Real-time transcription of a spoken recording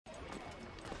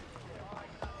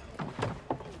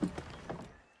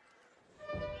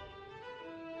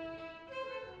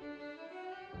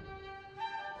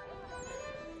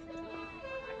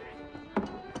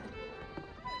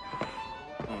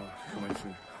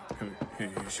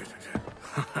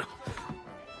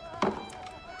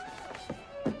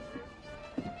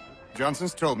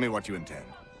Johnson's told me what you intend.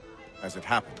 As it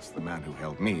happens, the man who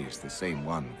held me is the same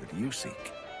one that you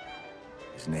seek.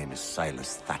 His name is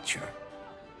Silas Thatcher.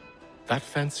 That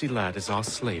fancy lad is our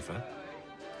slaver?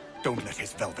 Don't let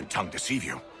his velvet tongue deceive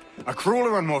you. A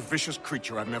crueler and more vicious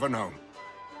creature I've never known.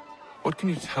 What can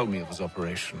you tell me of his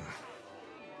operation?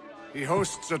 He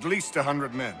hosts at least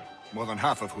 100 men, more than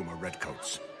half of whom are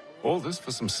redcoats. All this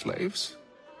for some slaves?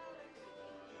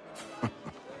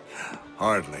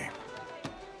 Hardly.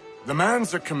 The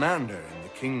man's a commander in the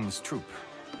King's troop,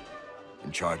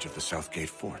 in charge of the Southgate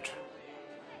Fort.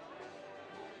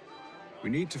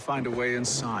 We need to find a way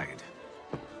inside.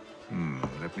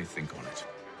 Let me think on it.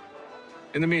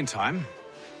 In the meantime,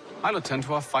 I'll attend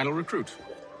to our final recruit.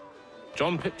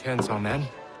 John Pitcairn's our man.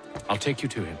 I'll take you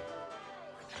to him.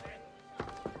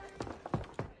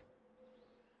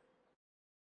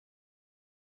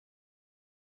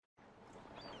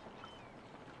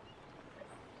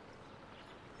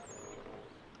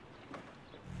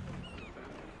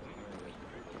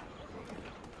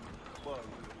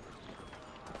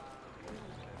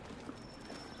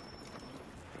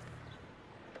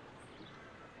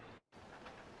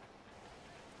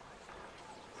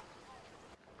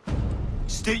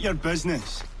 State your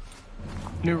business.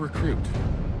 New recruit.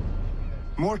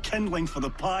 More kindling for the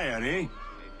pyre, eh?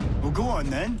 Well, go on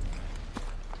then.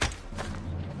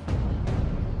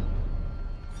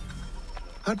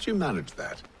 How'd you manage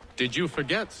that? Did you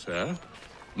forget, sir?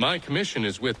 My commission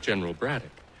is with General Braddock.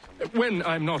 When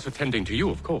I'm not attending to you,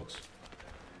 of course.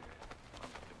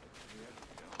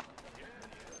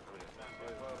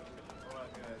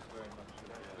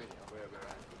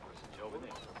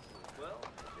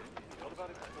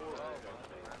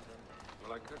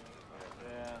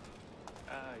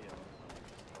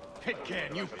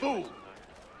 Pitcairn, you fool!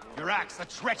 Your acts are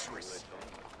treacherous.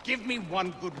 Give me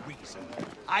one good reason.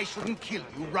 I shouldn't kill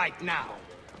you right now.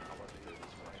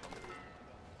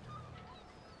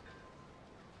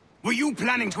 Were you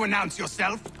planning to announce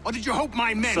yourself? Or did you hope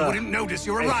my men wouldn't notice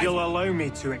your arrival? If you'll allow me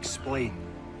to explain.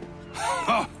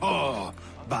 Ho ho!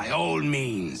 By all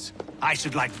means. I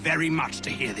should like very much to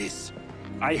hear this.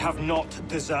 I have not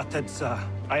deserted, sir.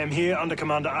 I am here under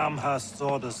Commander Amherst's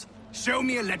orders. Show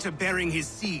me a letter bearing his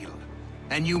seal,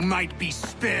 and you might be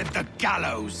spared the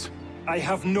gallows. I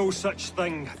have no such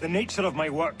thing. The nature of my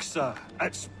work, sir,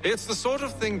 It's the sort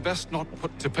of thing best not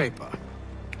put to paper.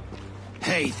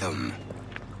 Haytham.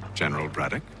 General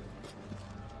Braddock?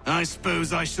 I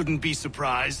suppose I shouldn't be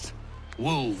surprised.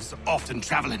 Wolves often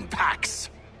travel in packs.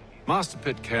 Master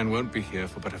Pitcairn won't be here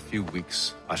for but a few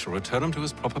weeks. I shall return him to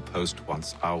his proper post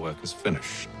once our work is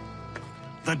finished.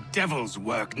 The devil's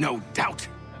work, no doubt.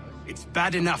 It's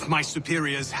bad enough my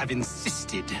superiors have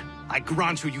insisted I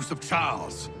grant you use of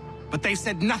Charles. But they've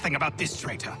said nothing about this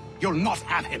traitor. You'll not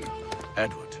have him.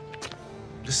 Edward,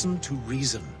 listen to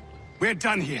reason. We're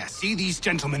done here. See these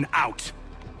gentlemen out.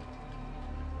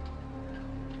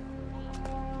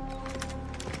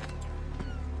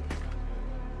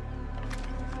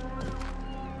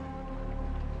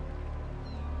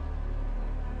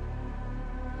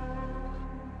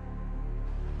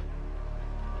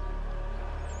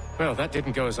 Well, that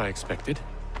didn't go as I expected.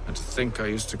 And to think I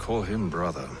used to call him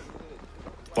brother.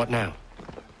 What now?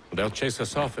 They'll chase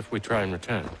us off if we try and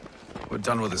return. We're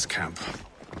done with this camp.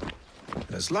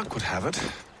 And as luck would have it,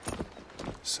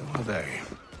 so are they.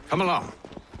 Come along.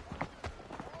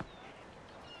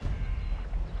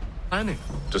 Planning.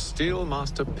 To steal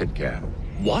Master Pitcairn.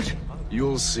 What?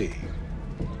 You'll see.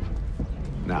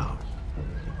 Now,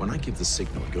 when I give the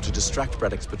signal, you're to distract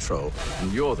Braddock's patrol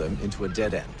and lure them into a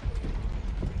dead end.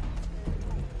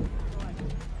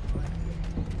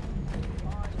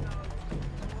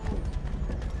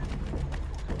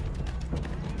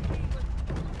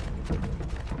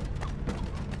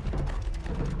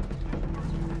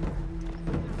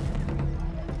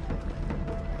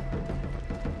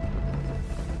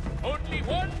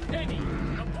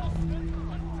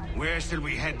 Where shall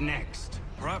we head next?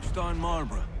 Perhaps down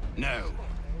Marlborough. No.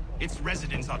 Its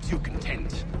residents are too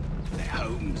content. Their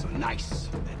homes are nice,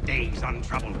 their days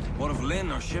untroubled. What of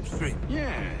Lynn or Ship Street?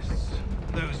 Yes.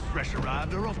 Those fresh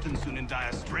arrived are often soon in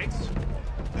dire straits.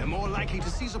 They're more likely to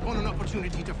seize upon an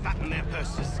opportunity to fatten their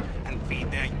purses and feed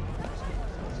their...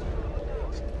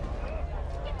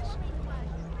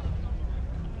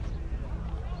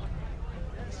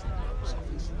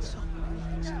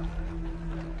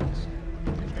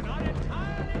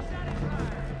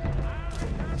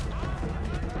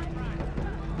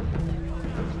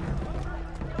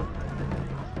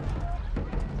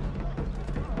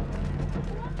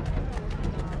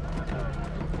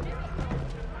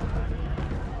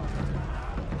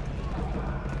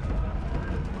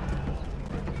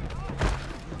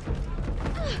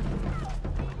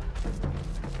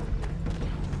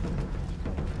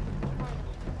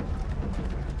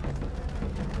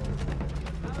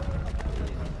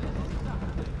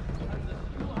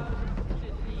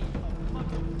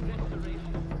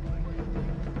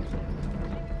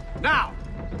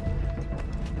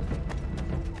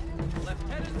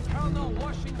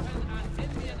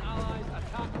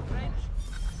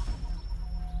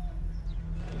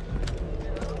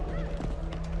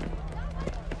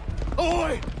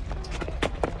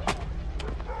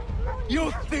 You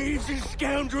thieves and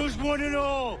scoundrels, one and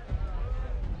all!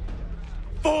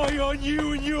 Fie on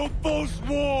you and your false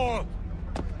war!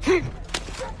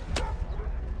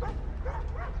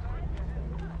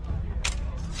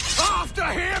 After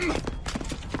him!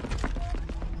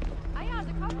 I had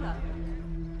a couple of.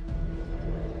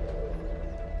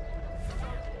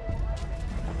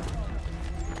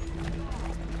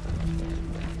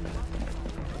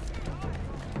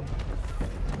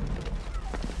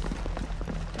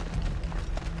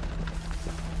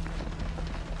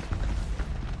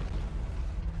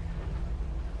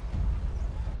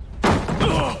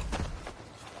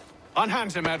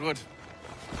 Unhand him, Edward.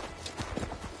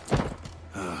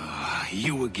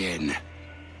 You again.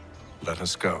 Let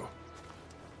us go.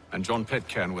 And John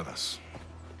Pitcairn with us.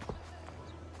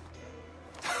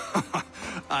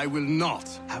 I will not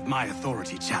have my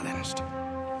authority challenged.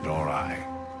 Nor I.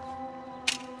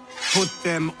 Put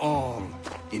them all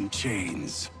in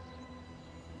chains.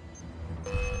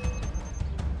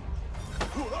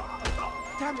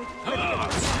 Damn it!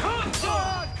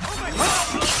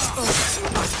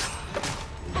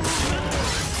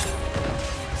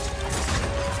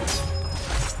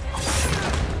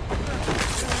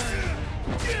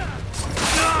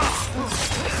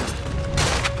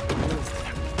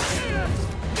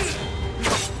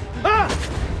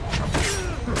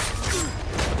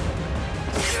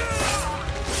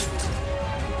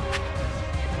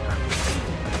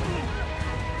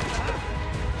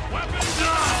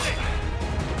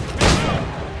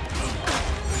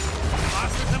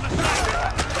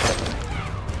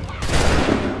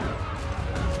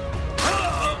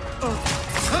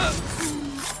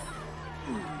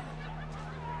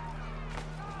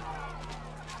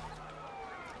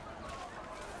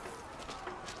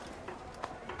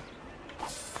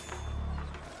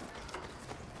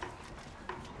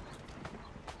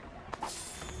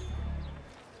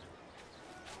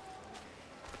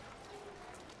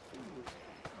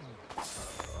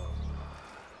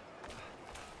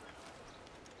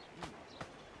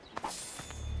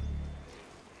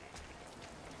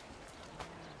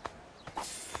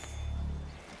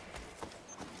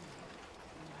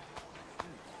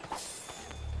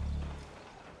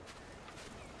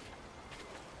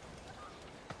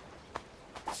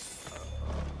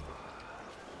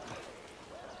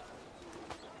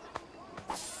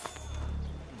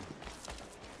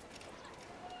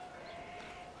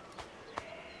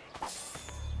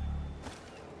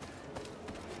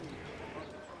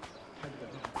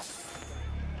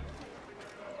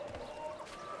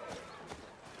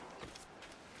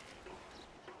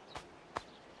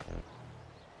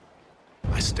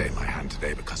 I stay my hand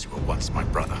today because you were once my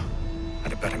brother,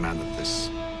 and a better man than this.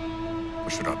 Or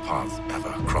should our paths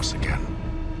ever cross again,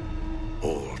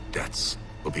 all debts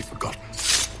will be forgotten.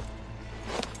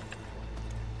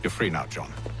 You're free now,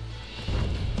 John.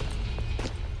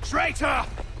 Traitor!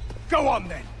 Go on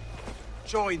then.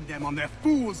 Join them on their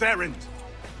fool's errand.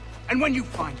 And when you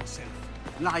find yourself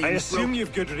lying... I assume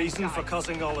you've good reason for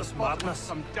causing all this madness.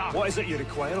 What is it you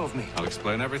require of me? I'll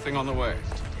explain everything on the way.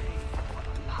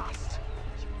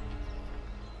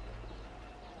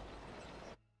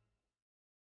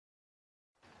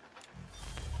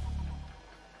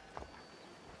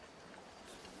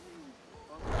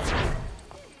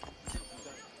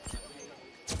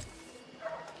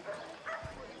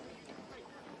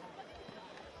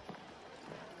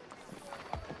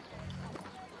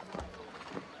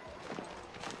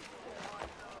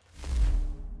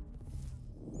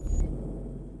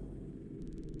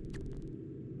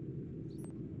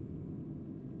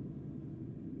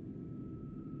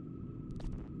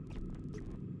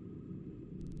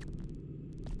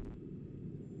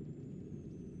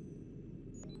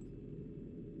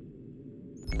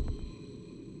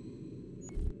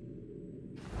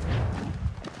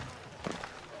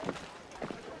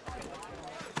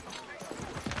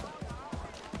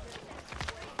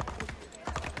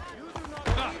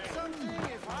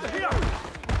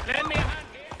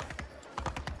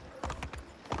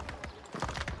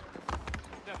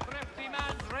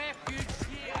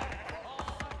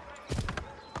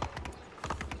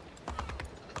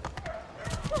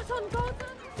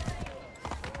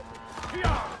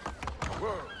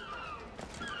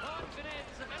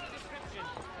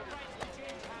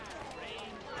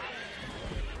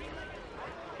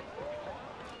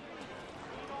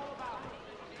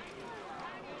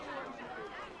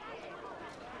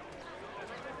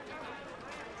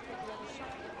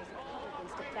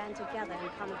 Band together and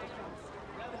come defense.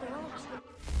 But they're all too...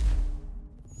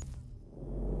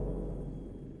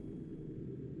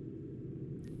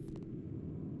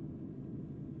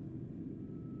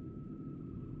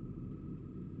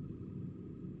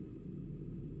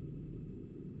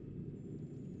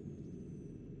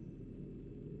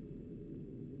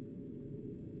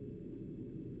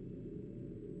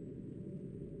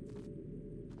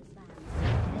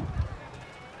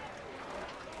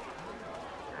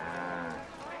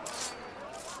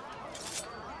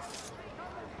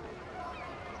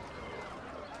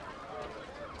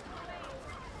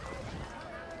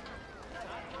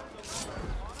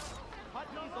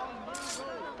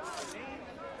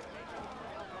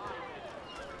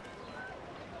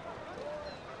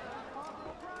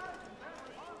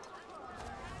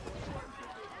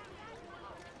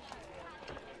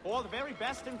 all the very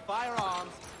best in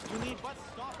firearms. You need but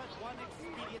stop at one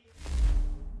expedient...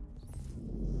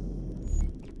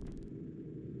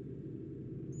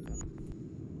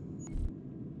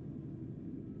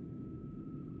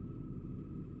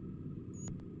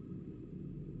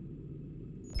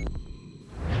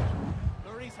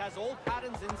 Murray's has all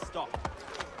patterns in stock.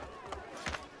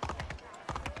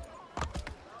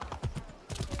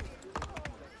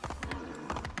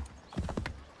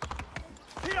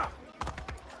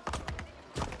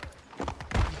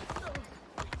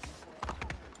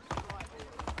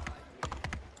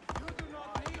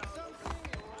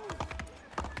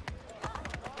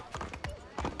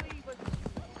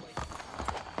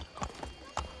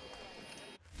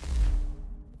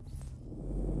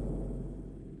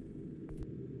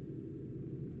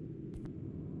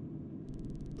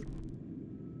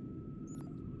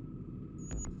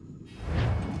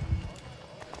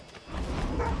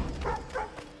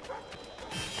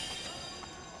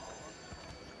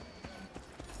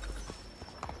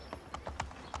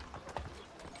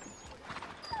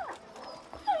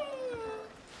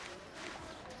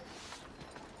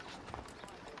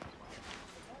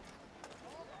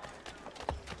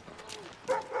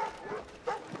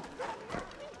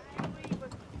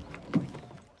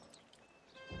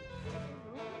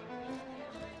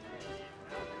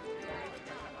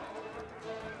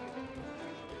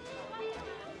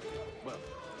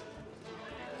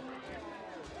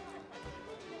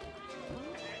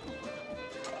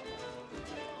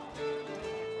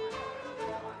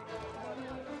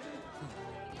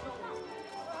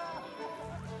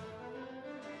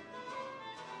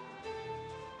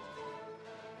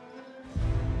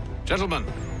 Gentlemen,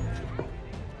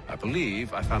 I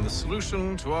believe I found the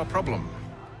solution to our problem.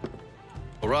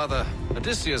 Or rather,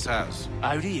 Odysseus has.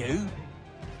 How do you?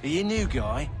 Are you new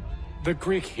guy? The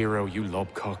Greek hero, you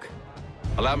lobcock.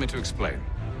 Allow me to explain.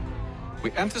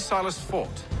 We enter Silas'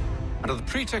 fort, under the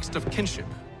pretext of kinship.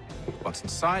 Once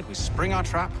inside, we spring our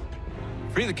trap,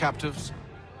 free the captives,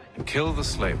 and kill the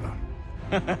slaver.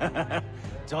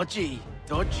 Dodgy,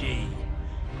 dodgy.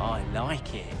 I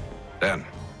like it. Then,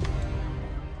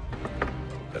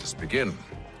 let us begin.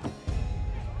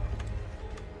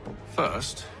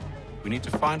 First, we need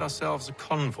to find ourselves a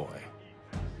convoy.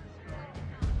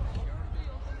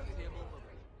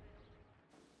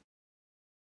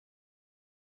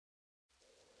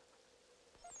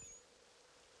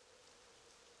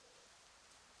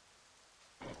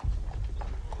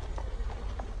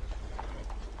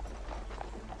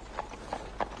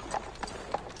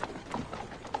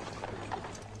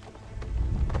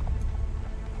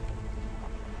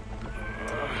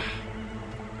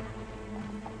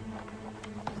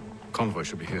 Convoy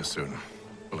should be here soon.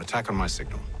 We'll attack on my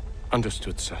signal.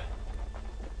 Understood, sir.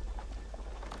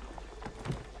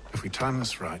 If we time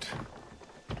this right,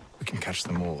 we can catch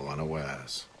them all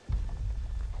unawares.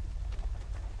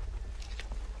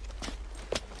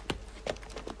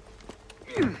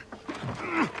 The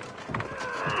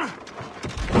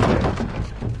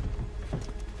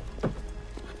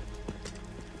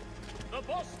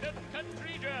Boston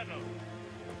Country Journal.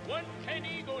 1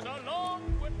 penny goes a long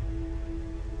way.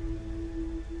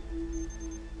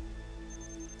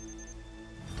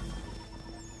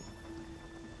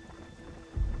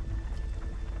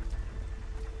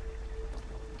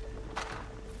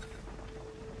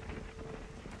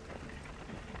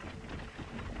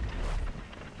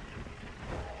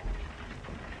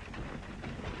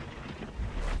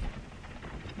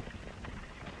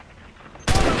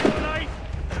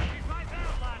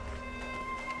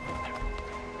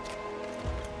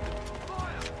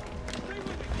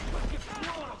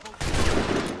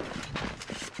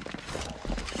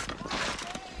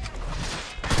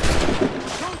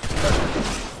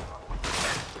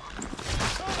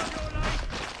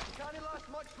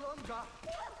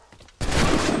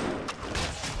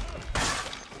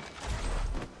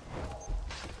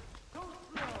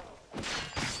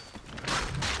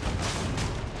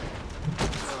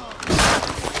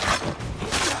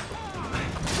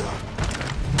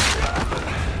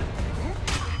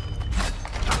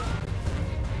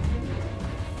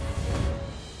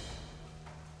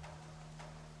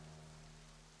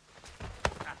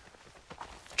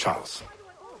 Charles,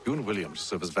 you and William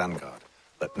serve as vanguard.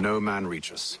 Let no man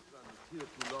reach us.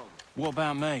 What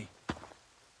about me?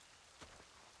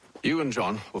 You and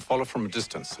John will follow from a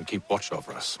distance and keep watch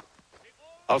over us.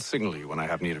 I'll signal you when I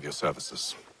have need of your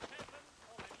services.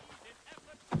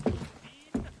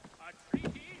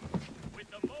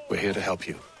 We're here to help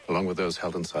you, along with those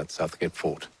held inside Southgate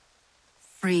Fort.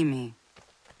 Free me.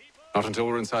 Not until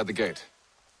we're inside the gate.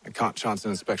 I can't chance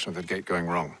an inspection of the gate going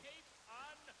wrong.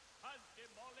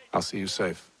 I'll see you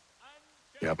safe.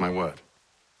 You have my word.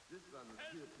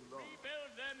 Rebuild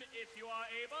them if you are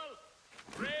able.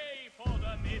 Pray for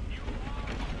them if you are.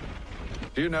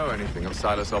 Do you know anything of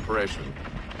Silas' operation?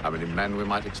 How many men we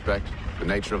might expect? The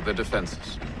nature of their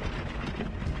defenses?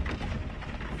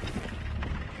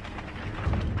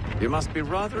 You must be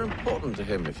rather important to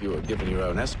him if you were given your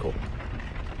own escort.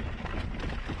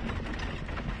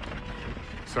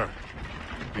 Sir,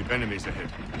 we've enemies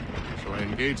ahead. Shall I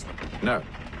engage them? No.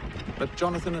 Let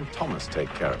Jonathan and Thomas take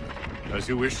care of it. As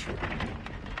you wish.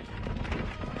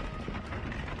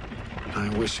 I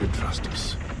wish you'd trust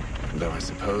us. Though I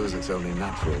suppose it's only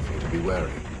natural for you to be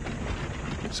wary.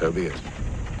 So be it.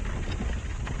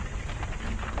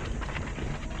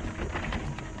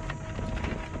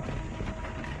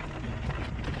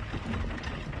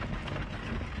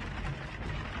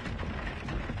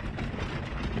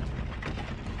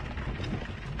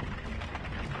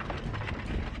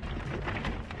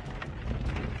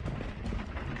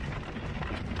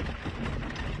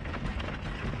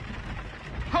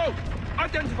 Halt!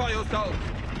 Identify yourselves!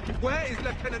 Where is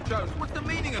Lieutenant Jones? What's the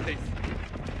meaning of this?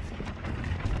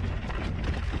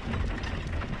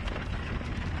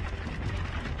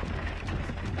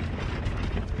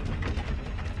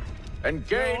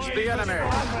 Engage the enemy!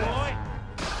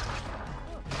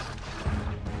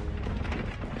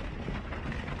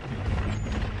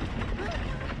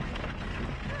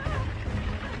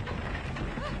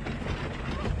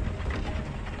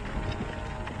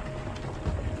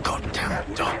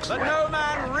 Goddamn dogs! Let no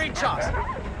man reach us!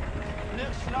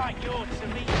 Looks like you're to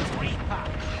meet a Reaper.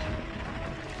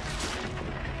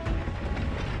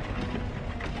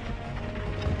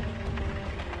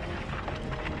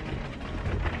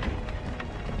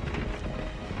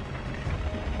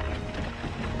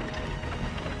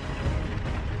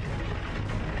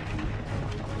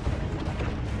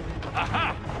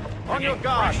 Aha! On your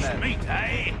guard, then. Meat,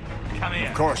 eh? Come here.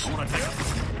 Of course. I want to take a...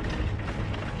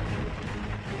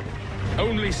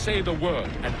 Only say the word,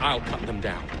 and I'll cut them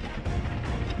down.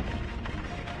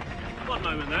 One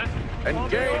moment there.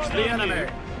 Engage the enemy!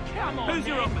 Come on, who's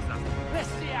your officer? Let's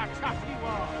see how tough you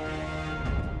are.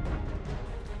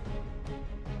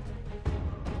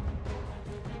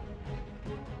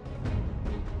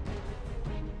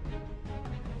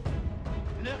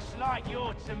 Looks like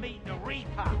you're to meet the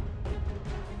Reaper.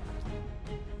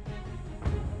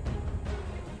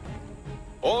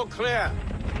 All clear!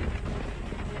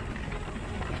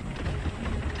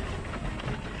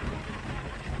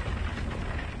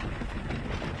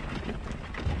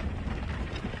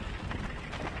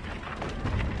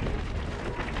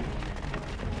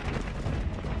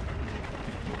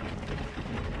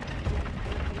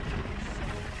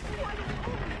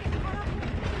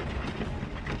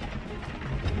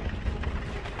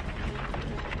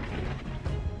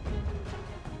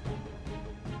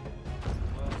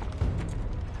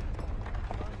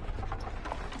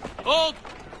 Hold!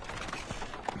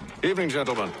 Evening,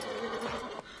 gentlemen.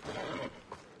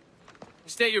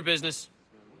 State your business.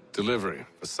 Delivery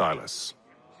for Silas.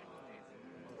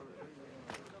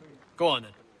 Go on,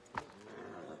 then.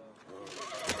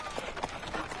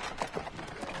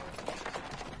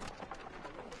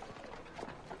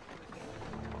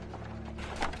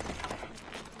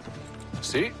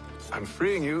 See? I'm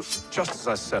freeing you just as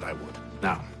I said I would.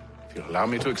 Now, if you'll allow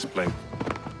me to explain.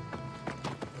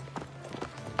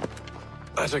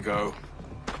 Let her go.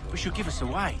 But she'll give us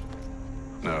away.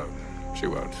 No, she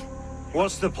won't.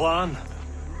 What's the plan?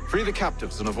 Free the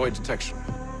captives and avoid detection.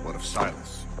 What of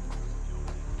Silas?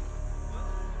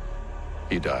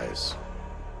 He dies.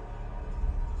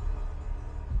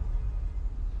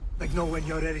 Like know when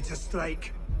you're ready to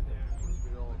strike.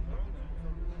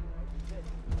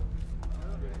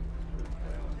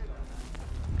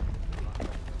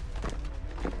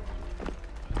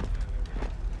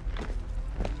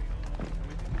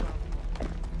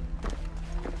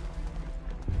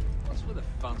 What's with the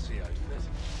fancy outfit?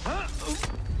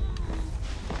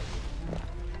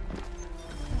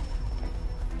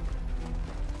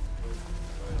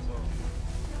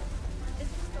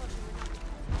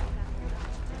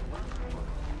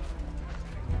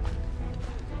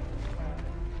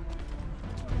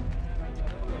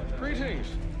 Greetings.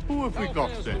 Who have we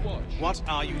got then? What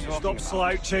are you talking Stop about?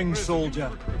 slouching,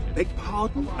 soldier. Beg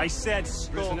pardon? I said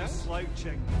stop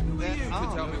slouching. Who are you to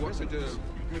tell me what to do?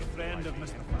 Good friend of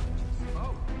Mr. Thatcher's.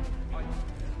 Oh,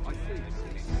 I see.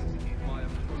 My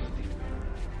apologies.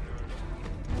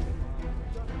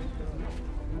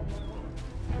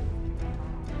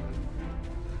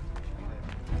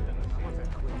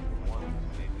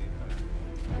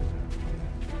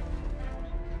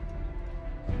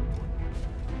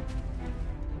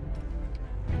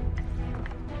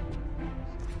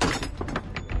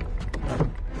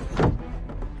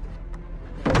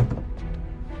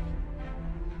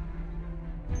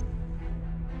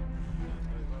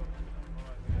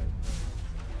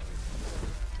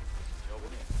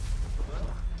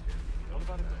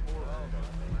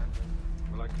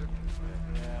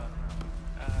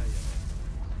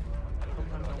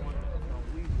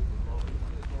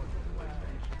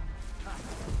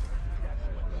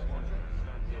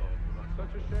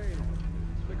 days.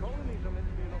 The colonies are meant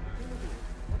to be an opportunity,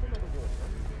 not another war.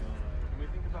 Can we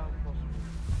think about possible?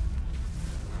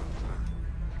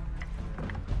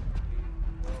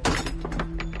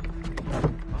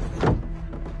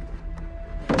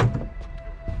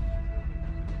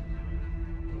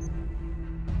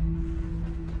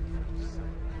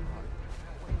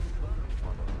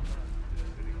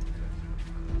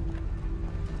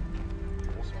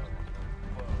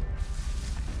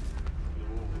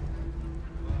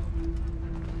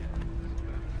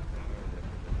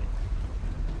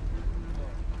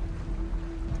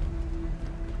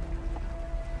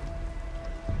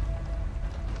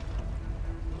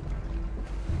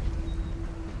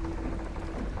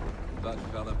 That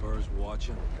fella Burr's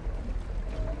watching.